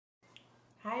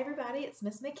Hi everybody, it's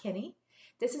Miss McKinney.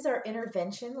 This is our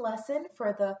intervention lesson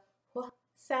for the wh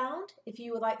sound. If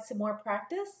you would like some more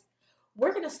practice,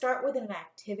 we're going to start with an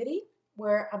activity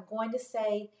where I'm going to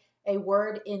say a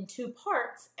word in two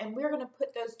parts and we're going to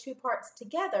put those two parts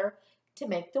together to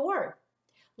make the word.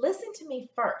 Listen to me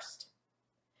first.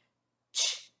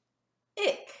 Ch,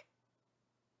 ick,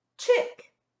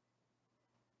 chick,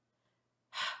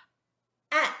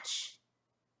 atch,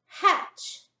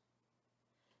 hatch.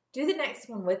 Do the next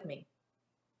one with me.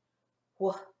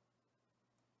 Wh,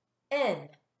 en,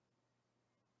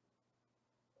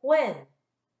 when.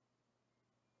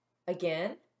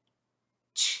 Again.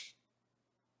 Ch,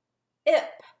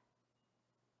 ip,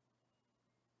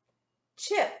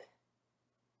 chip.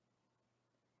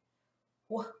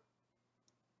 Wh,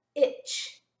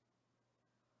 itch,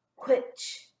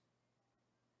 which.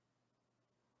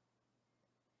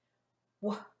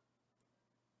 Wh,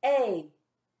 a,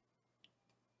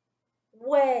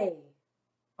 way.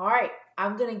 All right,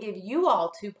 I'm going to give you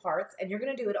all two parts and you're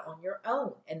going to do it on your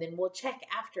own and then we'll check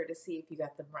after to see if you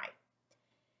got them right.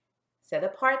 Say the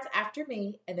parts after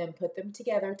me and then put them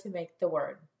together to make the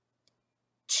word.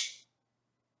 Ch,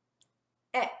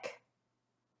 ek,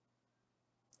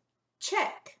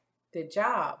 check. Good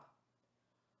job.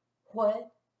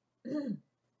 What?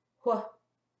 Wh,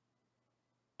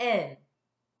 en,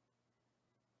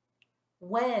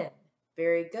 when.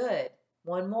 Very good.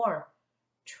 One more.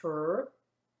 Tr,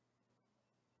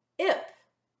 ip,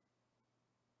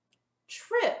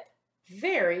 trip.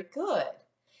 Very good.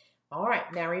 All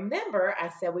right, now remember I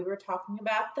said we were talking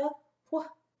about the wh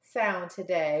sound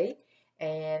today.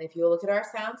 And if you look at our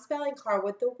sound spelling card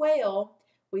with the whale,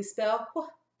 we spell wh,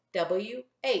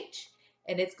 W-H.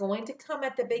 And it's going to come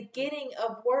at the beginning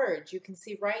of words. You can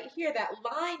see right here that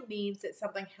line means that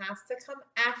something has to come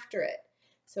after it.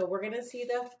 So we're going to see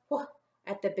the wh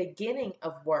at the beginning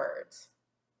of words.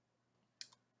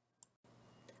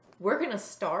 We're going to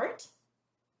start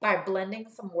by blending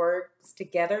some words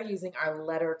together using our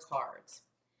letter cards.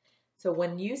 So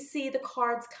when you see the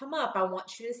cards come up, I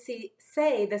want you to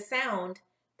say the sound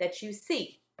that you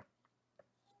see.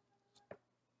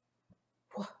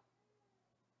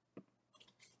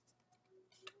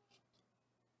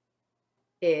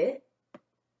 I,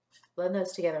 blend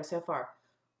those together so far.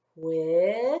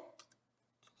 Whip,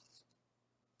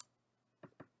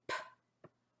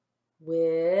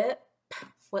 whip.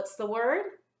 What's the word?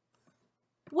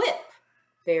 Whip.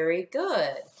 Very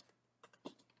good.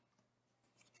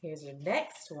 Here's your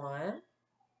next one.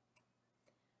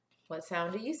 What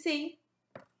sound do you see?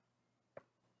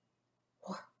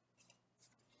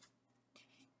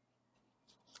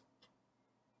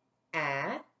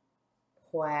 A,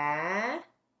 wha.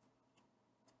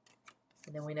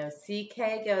 And then we know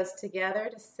CK goes together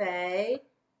to say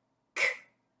k,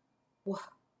 wha,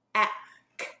 ak,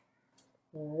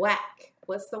 whack.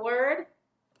 What's the word?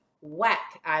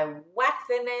 Whack. I whack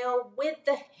the nail with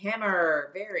the hammer.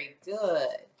 Very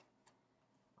good.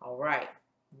 All right.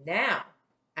 Now,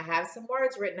 I have some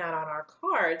words written out on our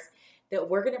cards that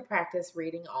we're going to practice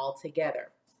reading all together.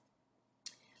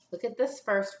 Look at this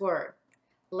first word.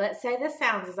 Let's say the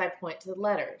sounds as I point to the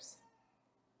letters.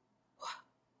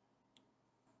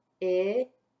 I,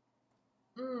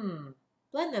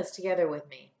 blend those together with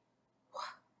me.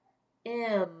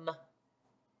 M,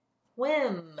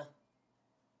 whim.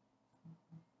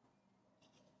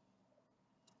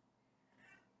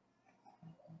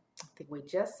 I think we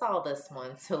just saw this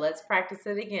one, so let's practice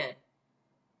it again.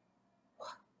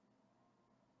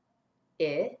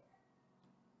 I,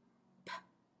 p,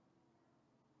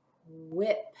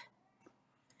 whip,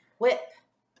 whip.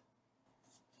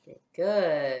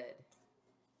 Good.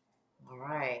 All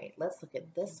right, let's look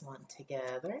at this one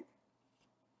together.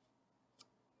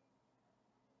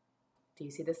 Do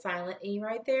you see the silent E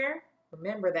right there?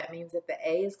 Remember, that means that the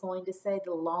A is going to say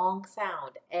the long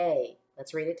sound, A.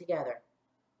 Let's read it together.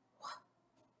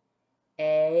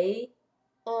 A,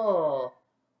 oh,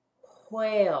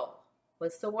 whale.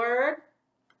 What's the word?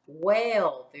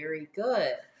 Whale. Very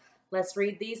good. Let's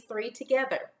read these three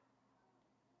together.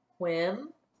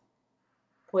 Whim,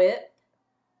 whip,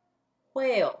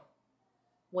 whale.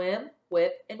 Whim,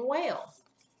 whip, and whale.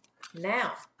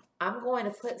 Now, I'm going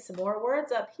to put some more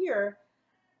words up here.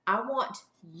 I want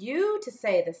you to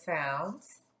say the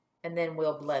sounds, and then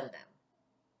we'll blend them.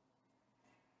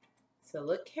 So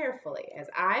look carefully. As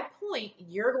I point,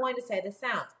 you're going to say the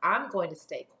sounds. I'm going to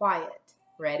stay quiet.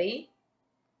 Ready?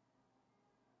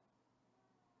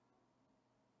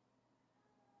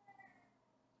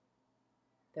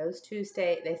 Those two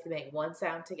they make one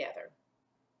sound together.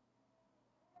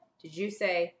 Did you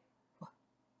say,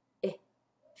 if?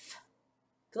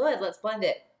 Good, let's blend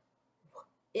it.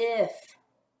 if,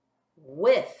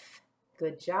 with.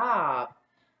 Good job.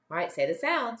 All right, say the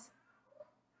sounds.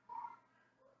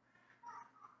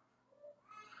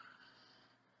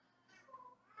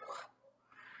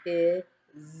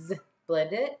 Is.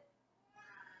 Blend it.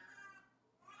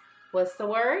 What's the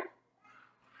word?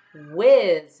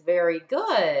 Whiz. Very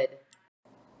good.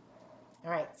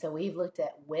 All right, so we've looked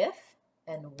at with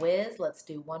and whiz. Let's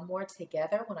do one more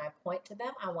together. When I point to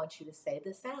them, I want you to say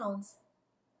the sounds.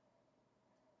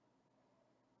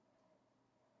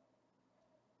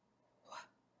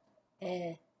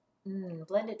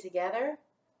 Blend it together.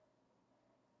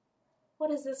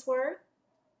 What is this word?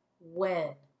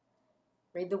 When.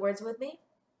 Read the words with me.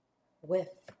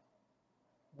 With,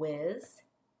 whiz,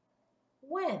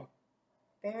 when.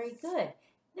 Very good.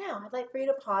 Now, I'd like for you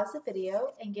to pause the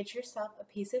video and get yourself a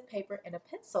piece of paper and a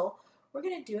pencil. We're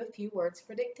going to do a few words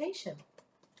for dictation.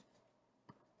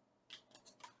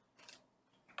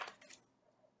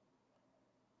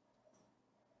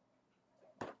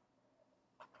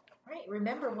 All right,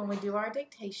 remember when we do our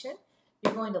dictation,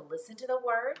 you're going to listen to the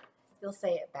word. You'll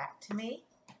say it back to me.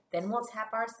 Then we'll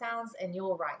tap our sounds and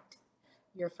you'll write.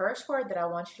 Your first word that I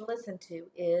want you to listen to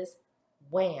is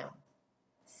wham.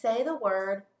 Say the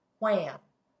word wham.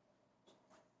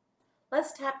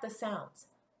 Let's tap the sounds.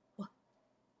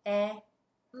 Wham.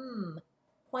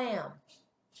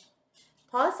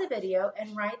 Pause the video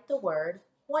and write the word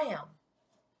wham.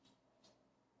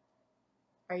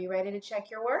 Are you ready to check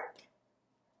your work?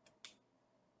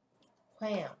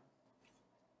 Wham.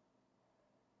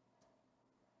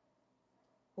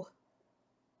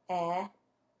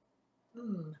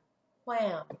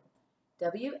 Wham.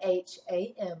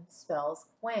 W-H-A-M spells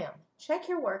wham. Check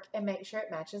your work and make sure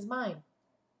it matches mine.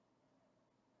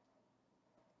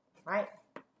 All right,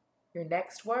 your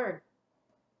next word.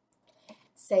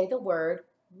 Say the word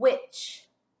which.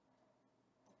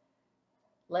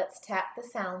 Let's tap the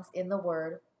sounds in the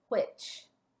word which.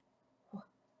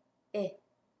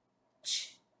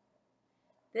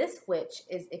 This which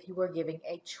is if you were giving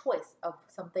a choice of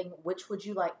something, which would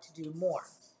you like to do more?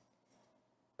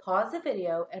 Pause the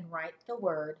video and write the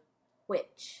word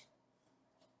which.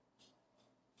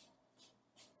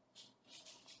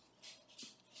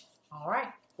 All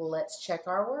right, well, let's check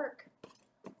our work.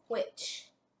 Which.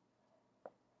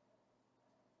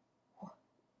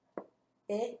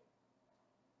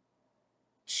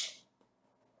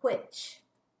 Which.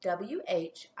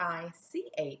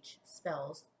 W-H-I-C-H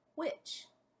spells which.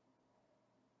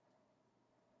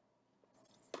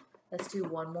 Let's do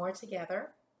one more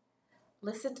together.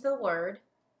 Listen to the word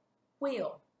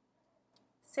wheel.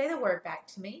 Say the word back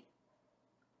to me.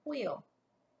 Wheel.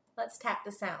 Let's tap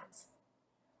the sounds.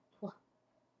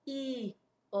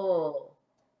 E-O.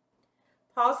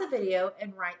 Pause the video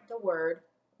and write the word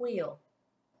wheel.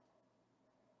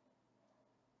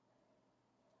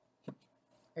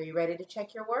 Are you ready to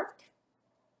check your work?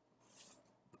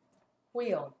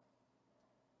 Wheel.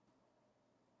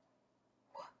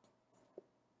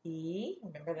 E,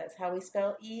 remember that's how we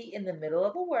spell E in the middle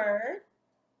of a word.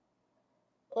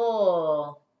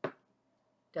 O.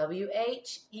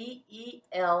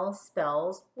 W-H-E-E-L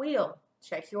spells wheel.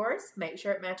 Check yours, make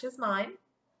sure it matches mine.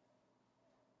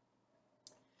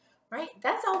 Right,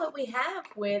 that's all that we have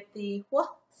with the wh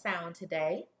sound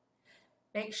today.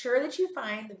 Make sure that you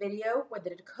find the video with the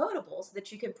decodable so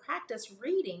that you can practice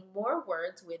reading more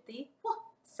words with the wh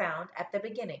sound at the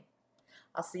beginning.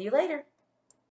 I'll see you later.